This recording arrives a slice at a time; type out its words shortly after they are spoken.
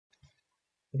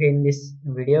Okay, in this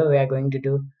video, we are going to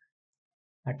do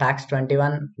a tax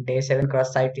 21 day 7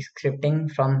 cross-site scripting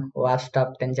from OWASP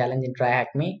top 10 challenge in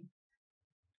TryHackMe.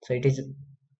 So it is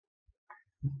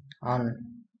on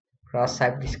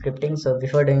cross-site scripting. So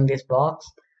before doing this box,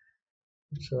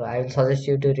 so I will suggest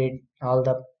you to read all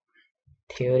the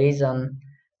theories on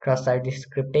cross-site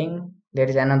scripting. There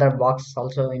is another box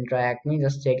also in TryHackMe.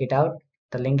 Just check it out.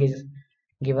 The link is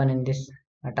given in this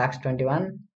tax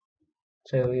 21.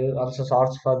 So you also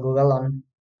search for Google on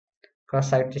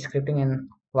cross-site scripting and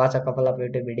watch a couple of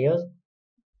YouTube videos.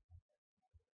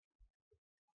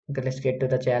 Okay, let's get to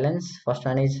the challenge. First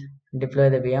one is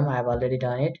deploy the VM. I have already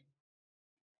done it.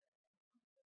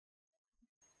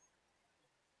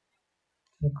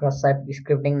 Cross-site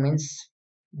scripting means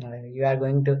you are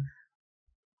going to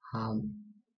um,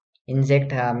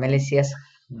 inject malicious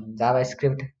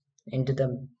JavaScript into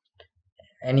the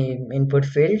any input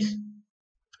fields,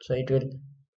 so it will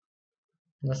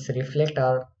just reflect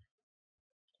or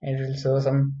it will show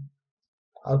some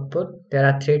output. There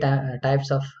are three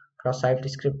types of cross-site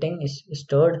scripting: is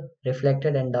stored,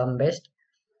 reflected, and DOM based.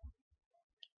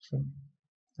 So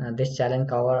this challenge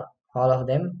cover all of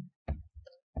them.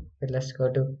 Okay, let's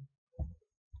go to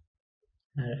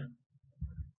uh,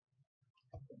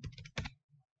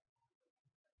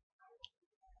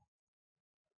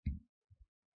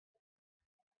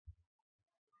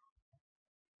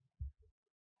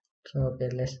 so okay,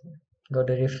 let's go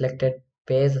to reflected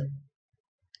page.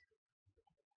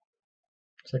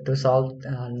 So to solve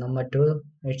number two,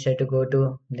 it's said to go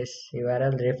to this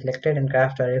URL reflected and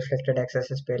craft a reflected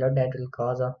XSS payload that will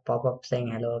cause a pop-up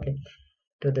saying hello. Okay,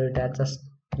 to do that, just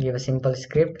give a simple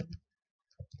script.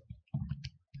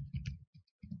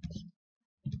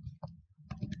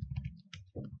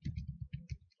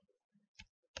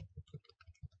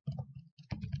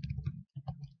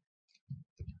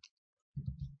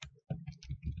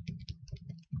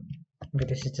 Okay,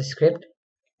 this is the script.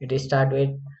 It is start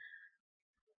with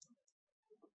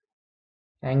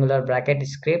angular bracket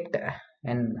script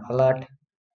and alert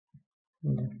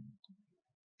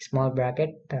small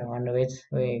bracket on which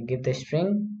we give the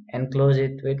string and close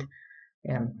it with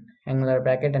angular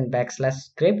bracket and backslash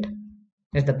script.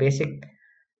 Is the basic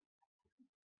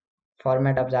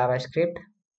format of JavaScript.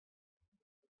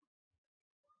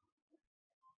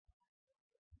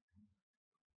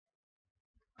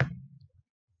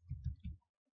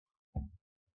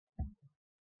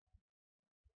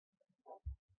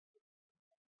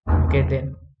 Okay,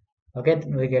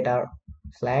 then we get our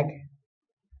flag.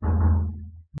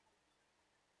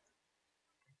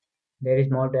 There is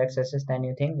more to XSS than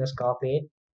you think. Just copy it,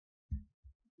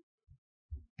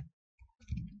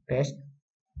 paste.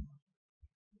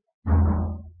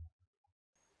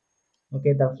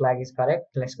 Okay, the flag is correct.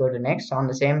 Let's go to next. On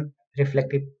the same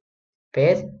reflective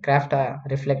page, craft a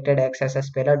reflected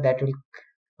XSS payload that will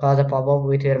cause a pop-up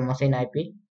with your machine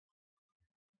IP.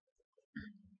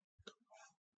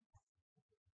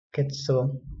 Okay,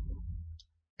 so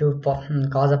to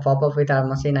cause a pop-up with our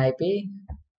machine IP,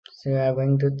 so we are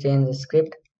going to change the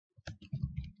script.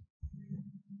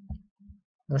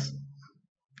 Just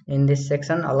in this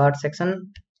section, alert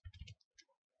section,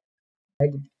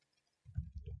 write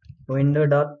window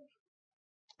dot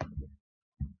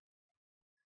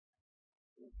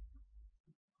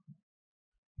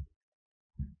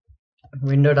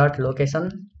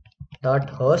location dot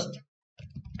host.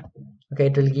 Okay,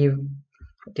 it will give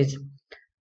it is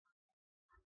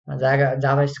a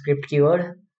JavaScript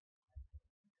keyword.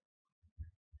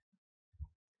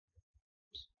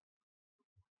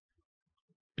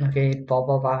 Okay, it pop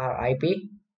up our IP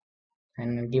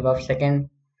and give up second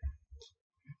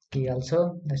key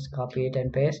also. Let's copy it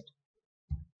and paste.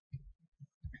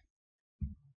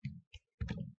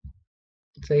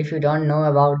 So if you don't know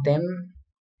about them,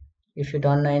 if you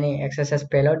don't know any XSS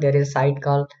payload, there is a site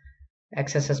called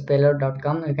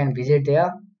xsspayload.com. You can visit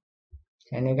there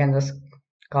and you can just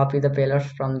copy the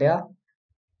payloads from there.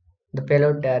 The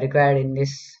payload required in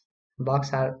this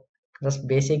box are just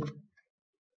basic,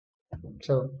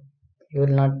 so you will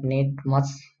not need much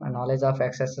knowledge of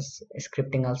XSS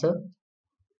scripting also.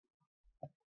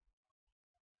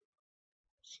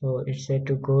 So it's said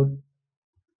to go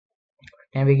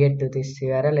navigate to this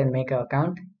URL and make an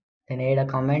account, then add a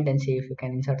comment and see if you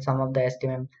can insert some of the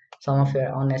HTML, some of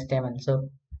your own HTML. So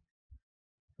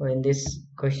in this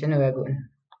question we are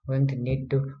going to need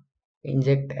to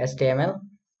inject HTML.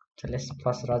 So let's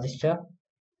first register.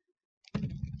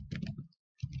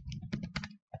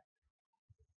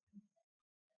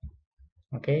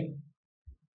 Okay,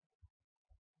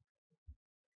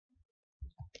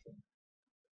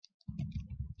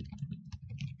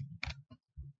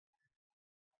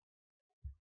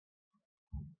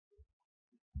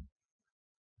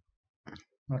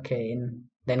 Okay,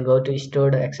 then go to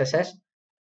stored XSS.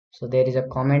 So there is a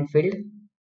comment field.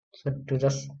 So to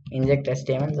just inject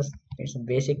HTML, just it's a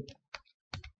basic.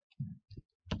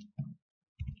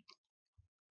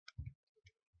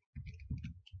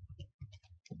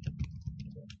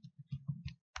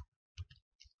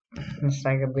 It's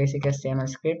like a basic HTML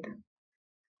script.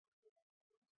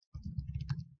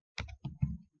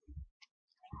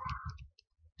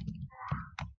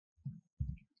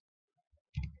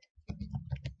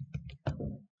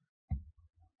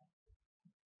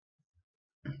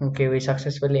 Okay, we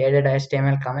successfully added a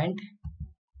HTML comment.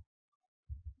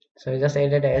 So we just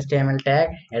added a HTML tag,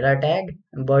 header tag,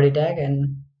 body tag,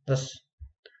 and just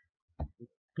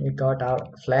we got our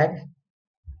flag.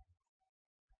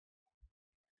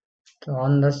 So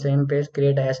on the same page,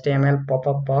 create a HTML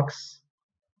pop-up box.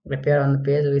 Appear on the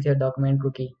page with your document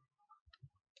cookie.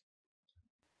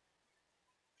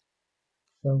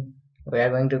 So we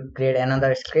are going to create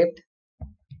another script.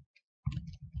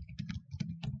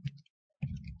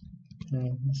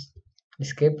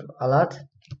 Script alert,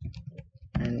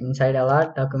 and inside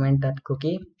alert document that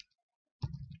cookie.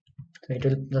 So it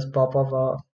will just pop up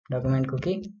a document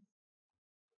cookie.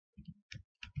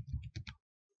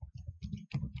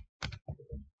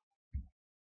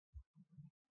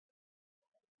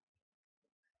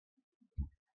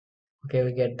 Okay,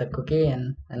 we get the cookie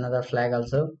and another flag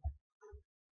also.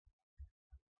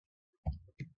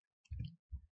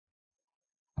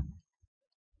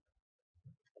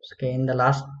 Okay, in the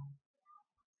last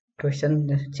question,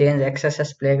 change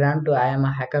XSS playground to I am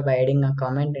a hacker by adding a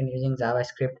comment and using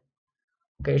JavaScript.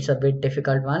 Okay, it's a bit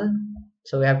difficult one.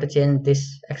 So we have to change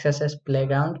this XSS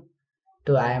playground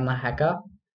to I am a hacker.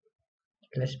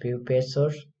 Let's view page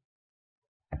source.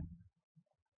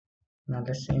 Now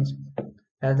let's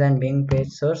rather than being page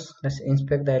source, let's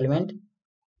inspect the element.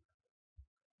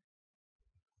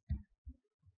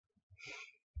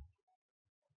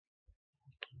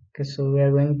 Okay, so we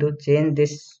are going to change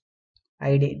this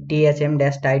ID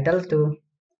THM-title to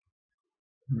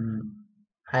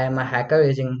I am a hacker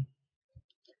using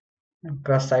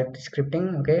cross-site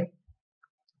scripting. Okay,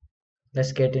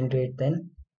 let's get into it then.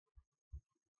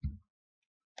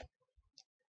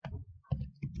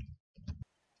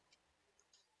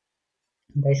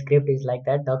 The script is like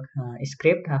that.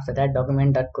 Script after that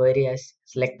document.query as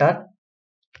selector.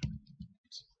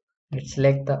 It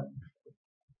select the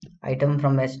item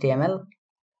from HTML.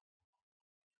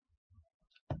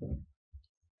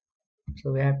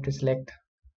 So we have to select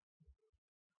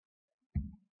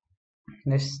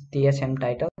this TSM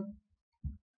title.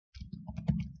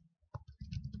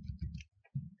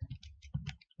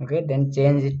 Okay, then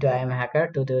change it to I am a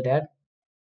hacker. To do that,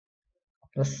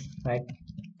 just write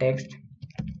text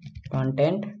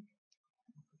content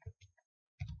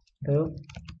to.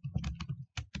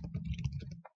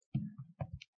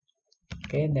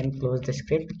 Okay, then close the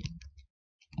script.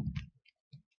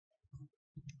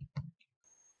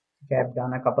 Okay, I've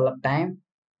done a couple of times.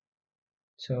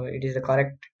 So it is the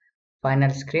correct final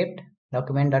script.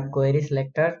 Document.query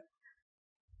selector.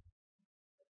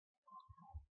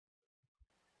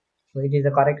 So it is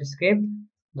the correct script.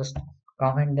 Just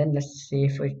comment, then let's see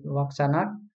if it works or not.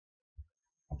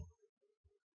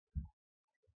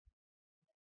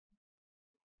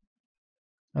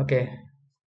 Okay,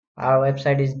 our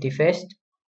website is defaced.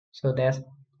 So there's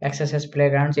XSS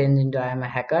playground change into I am a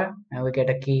hacker, and we get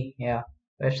a key. Yeah,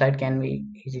 website can be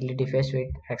easily defaced with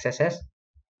XSS.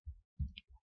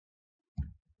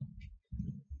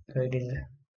 So it is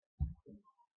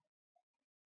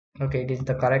okay. It is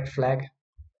the correct flag.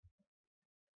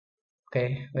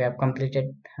 Okay, we have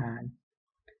completed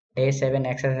day 7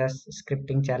 XSS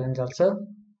scripting challenge also.